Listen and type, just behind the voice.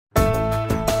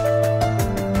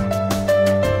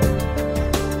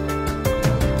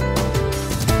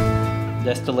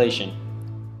Distillation.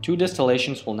 2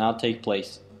 distillations will now take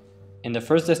place. In the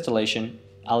first distillation,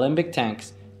 alembic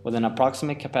tanks with an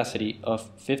approximate capacity of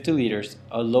 50 liters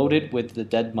are loaded with the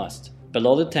dead must.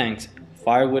 Below the tanks,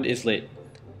 firewood is lit.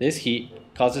 This heat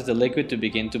causes the liquid to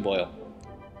begin to boil.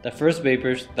 The first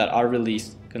vapors that are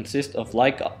released consist of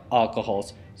light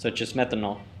alcohols such as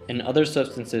methanol and other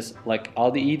substances like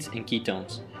aldehydes and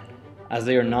ketones. As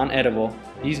they are non-edible,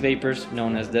 these vapors,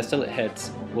 known as distillate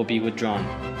heads, will be withdrawn.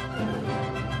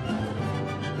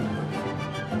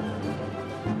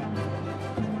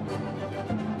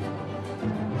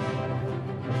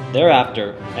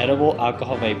 Thereafter, edible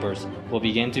alcohol vapors will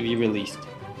begin to be released.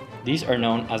 These are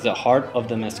known as the heart of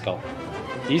the mezcal.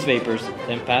 These vapors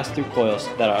then pass through coils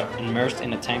that are immersed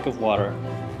in a tank of water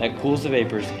that cools the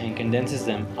vapors and condenses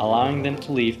them, allowing them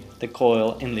to leave the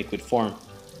coil in liquid form.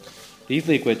 These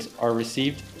liquids are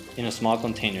received in a small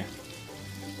container.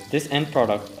 This end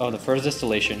product of the first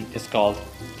distillation is called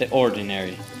the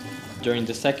ordinary. During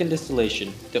the second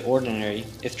distillation, the ordinary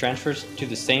is transferred to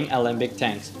the same alembic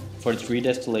tanks for its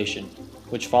redistillation,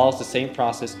 which follows the same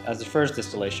process as the first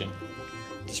distillation.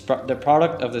 The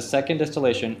product of the second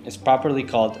distillation is properly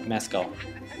called mezcal.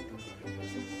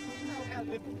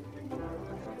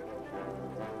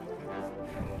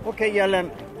 Okay, Alan,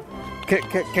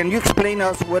 can you explain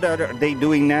us what are they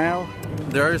doing now?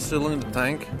 They are sealing the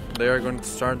tank. They are going to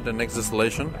start the next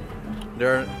distillation. They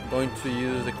are going to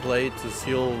use the clay to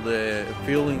seal the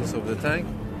fillings of the tank.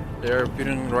 They are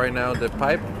putting right now the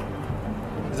pipe.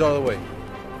 It's all the way.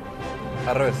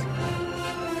 Al revés.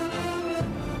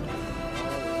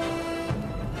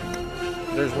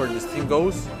 There's where the steam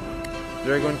goes.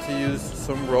 They're going to use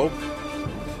some rope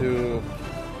to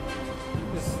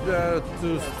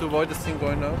avoid the steam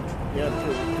going out. Yeah,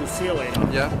 to seal it.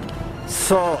 Yeah.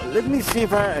 So let me see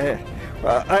if I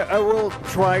will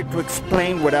try to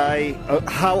explain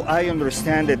how I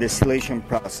understand the distillation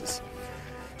process.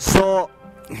 So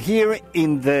here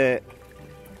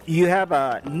you have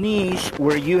a niche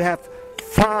where you have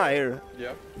fire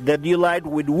that you light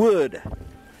with wood.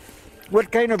 What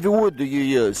kind of wood do you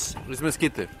use? It's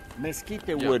mesquite.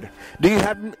 Mesquite wood. Do you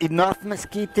have enough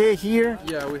mesquite here?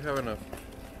 Yeah, we have enough.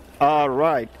 All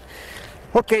right.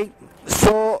 Okay,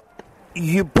 so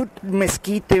you put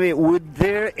mesquite wood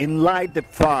there and light the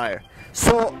fire.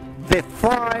 So the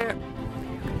fire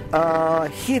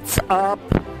heats up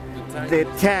the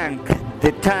tank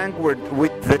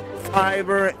with the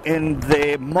fiber and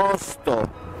the mosto.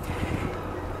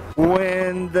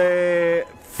 When the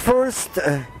first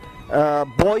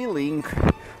boiling,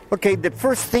 okay, the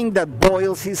first thing that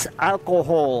boils is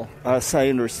alcohol, as I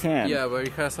understand. Yeah, but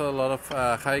it has a lot of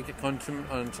high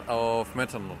content of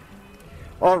methanol.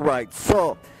 All right,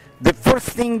 so the first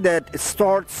thing that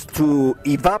starts to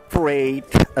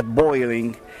evaporate at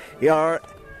boiling are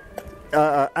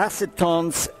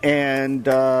acetones and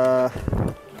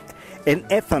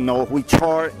ethanol, which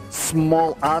are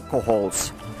small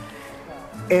alcohols.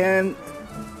 And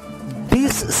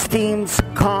this steams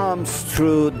comes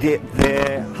through the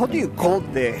how do you call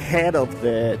the head of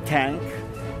the tank?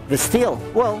 The still.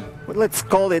 Well, let's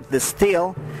call it the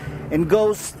still, and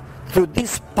goes through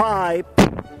this pipe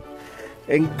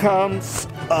and comes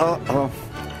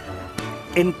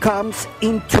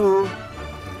into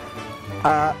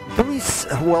there is,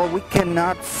 well, we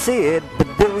cannot see it, but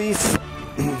there is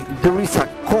a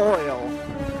coil.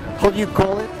 How do you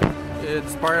call it?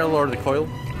 It's spiral or the coil.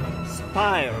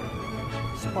 Spire.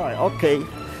 Okay.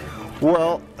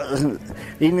 Well,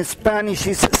 in Spanish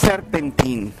it's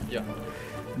serpentine. Yeah.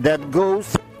 That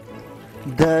goes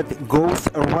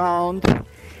around,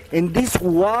 and this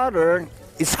water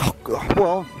is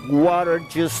water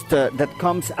just that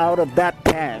comes out of that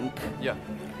tank. Yeah.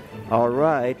 All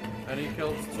right. And it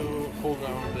helps to cool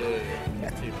down the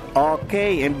steam.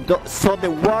 Okay, and so the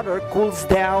water cools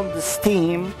down the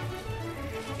steam,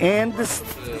 and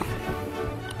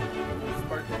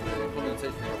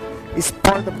it's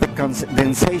part of the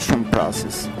condensation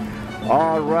process.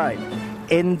 All right,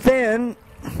 and then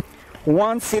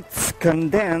once it's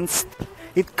condensed,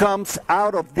 it comes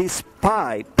out of this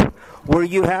pipe where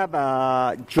you have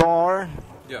a jar,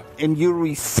 and you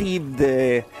receive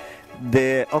the It's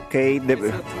a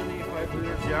 25-liter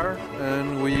jar,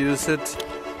 and we use it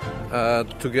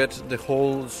to get the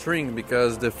whole string,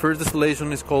 because the first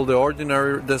distillation is called the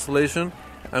ordinary distillation,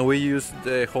 and we use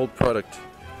the whole product.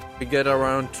 We get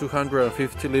around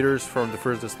 250 liters from the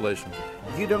first distillation.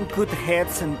 You don't put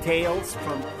heads and tails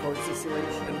from first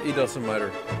distillation? It doesn't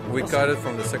matter. We cut it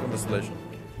from the second distillation.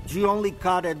 You only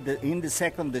cut it in the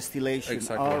second distillation.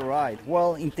 Exactly. All right.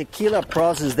 Well, in tequila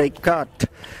process, they cut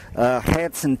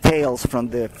heads and tails from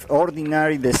the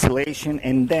ordinary distillation,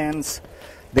 and then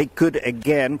they cut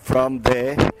again from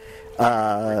the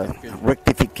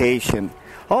rectification.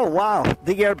 Oh wow!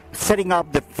 They are setting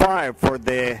up the fire for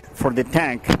the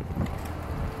tank.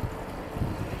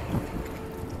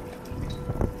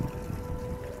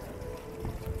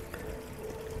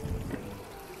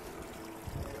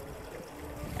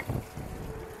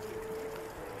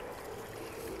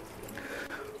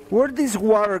 Where does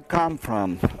water come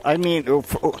from? I mean,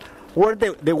 where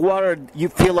the water you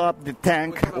fill up the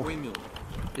tank? We have a windmill.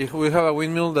 If we have a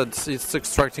windmill that's it's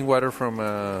extracting water from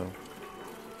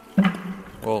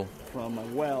well. From a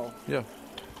well. Yeah.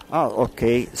 Oh,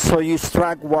 okay. So you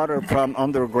extract water from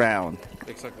underground.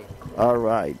 Exactly. All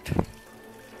right.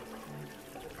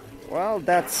 Well,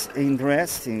 that's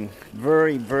interesting.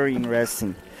 Very, very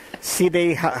interesting.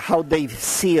 See how they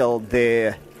seal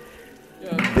the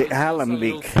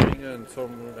alembic. And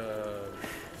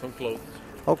some clothes.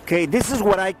 Okay, this is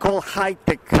what I call high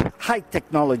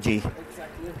technology.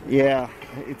 Exactly. Yeah,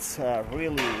 it's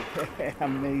really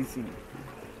amazing.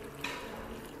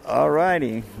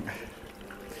 Alrighty.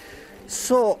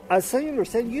 So, as I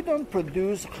understand, you don't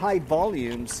produce high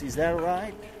volumes, is that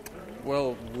right?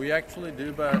 Well, we actually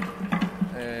do, but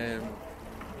it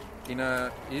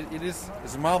is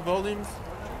small volumes,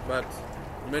 but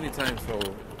many times so.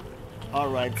 All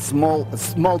right, small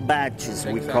batches,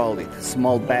 we call it,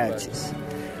 small batches.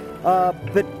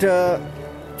 But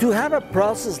to have a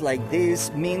process like this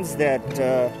means that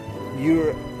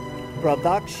your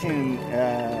production,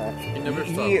 It never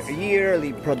stops.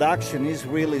 yearly production is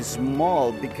really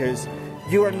small because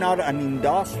you are not an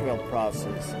industrial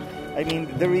process. I mean,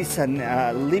 there is a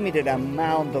limited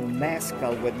amount of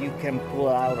mezcal that you can pull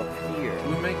out of here.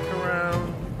 We make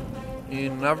around,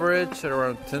 in average,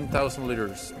 around 10,000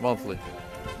 liters monthly.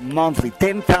 Monthly,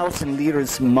 10,000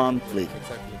 liters monthly.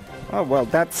 Exactly. Oh, well,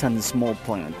 that's a small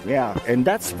plant, yeah. And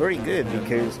that's very good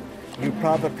because your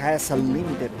product has a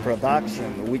limited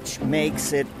production, which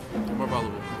makes it More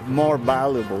valuable. more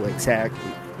valuable,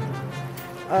 exactly.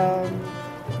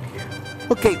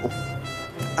 Okay,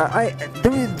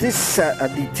 there is this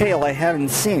detail I haven't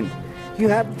seen. You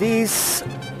have this,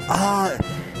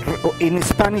 in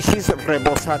Spanish is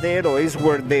rebosadero, is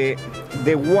where the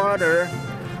water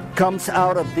comes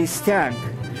out of this tank.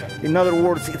 In other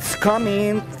words, it's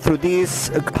coming through this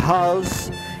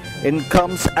house and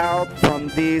comes out from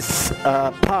this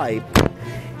pipe.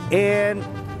 And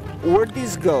where does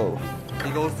this go?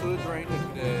 It goes to the drain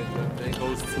and then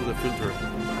goes to the filter.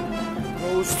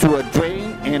 Goes to a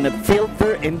drain and a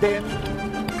filter, and then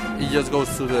It just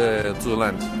goes to the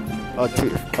land.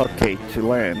 to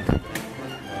land.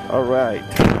 All right.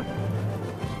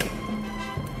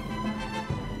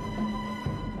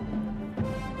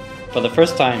 For the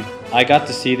first time, I got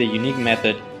to see the unique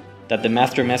method that the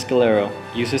master mezcalero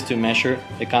uses to measure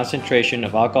the concentration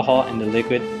of alcohol in the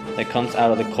liquid that comes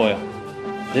out of the coil.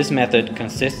 This method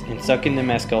consists in sucking the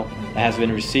mezcal that has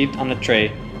been received on a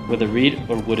tray with a reed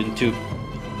or wooden tube.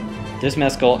 This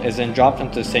mezcal is then dropped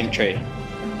onto the same tray.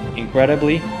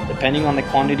 Incredibly, depending on the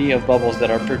quantity of bubbles that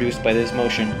are produced by this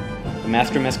motion, the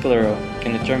master mezcalero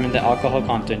can determine the alcohol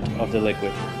content of the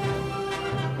liquid.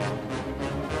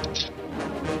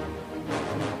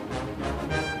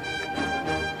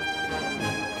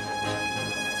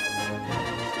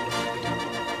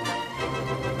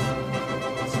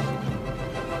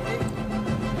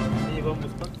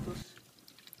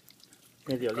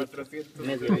 Medio litro.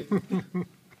 Medio litro.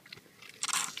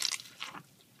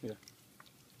 Mira.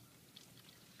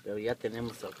 Pero ya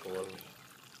tenemos alcohol.